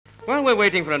While we're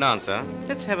waiting for an answer,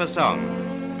 let's have a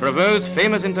song. Prevost's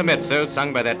famous Intermezzo,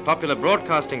 sung by that popular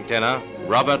broadcasting tenor,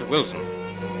 Robert Wilson.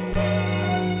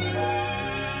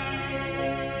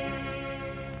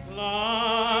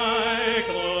 Like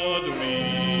a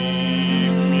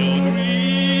dream, you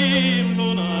dream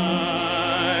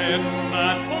tonight,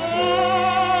 that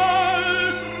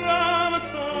falls from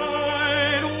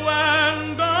sight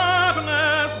when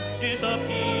darkness disappears.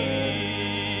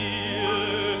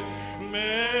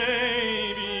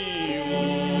 Maybe you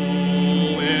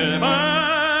will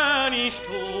vanish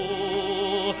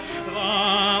too, the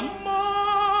moment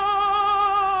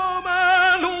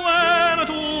when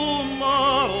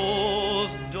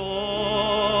tomorrow's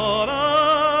dawn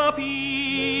appears.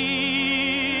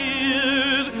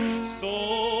 So,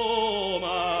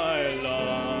 my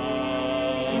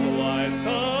love, while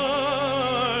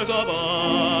stars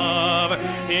above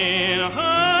in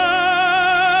heaven's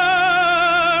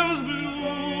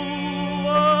blue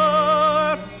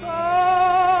are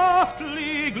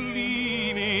softly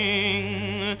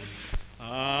gleaming,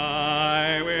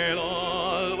 I will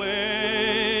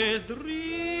always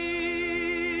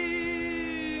dream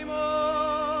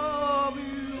of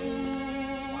you.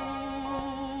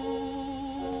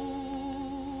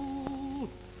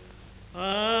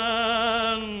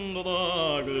 And the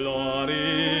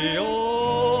glory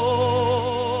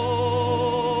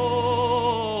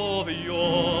of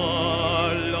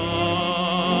your love.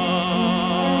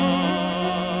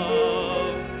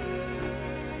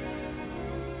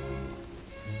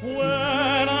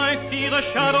 When I see the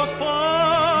shadows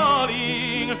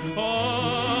falling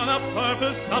on a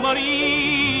purple summer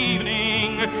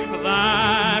evening,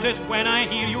 that is when I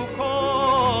hear you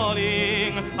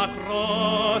calling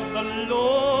across the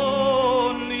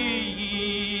lonely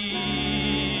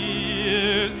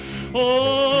years.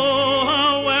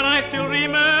 Oh, when I still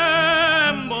remember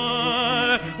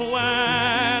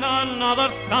when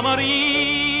another summer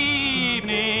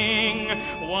evening,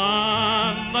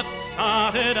 one that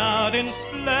started out in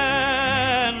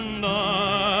splendor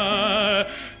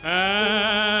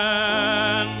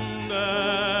and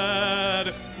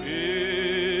ended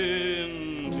in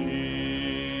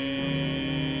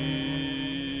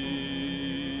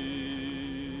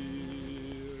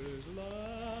tears.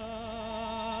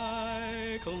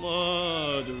 Like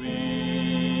a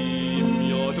dream,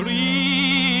 your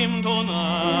dream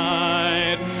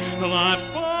tonight, that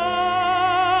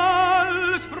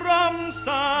falls from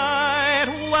sight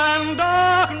when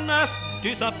darkness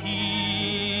disappears.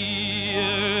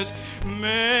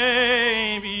 May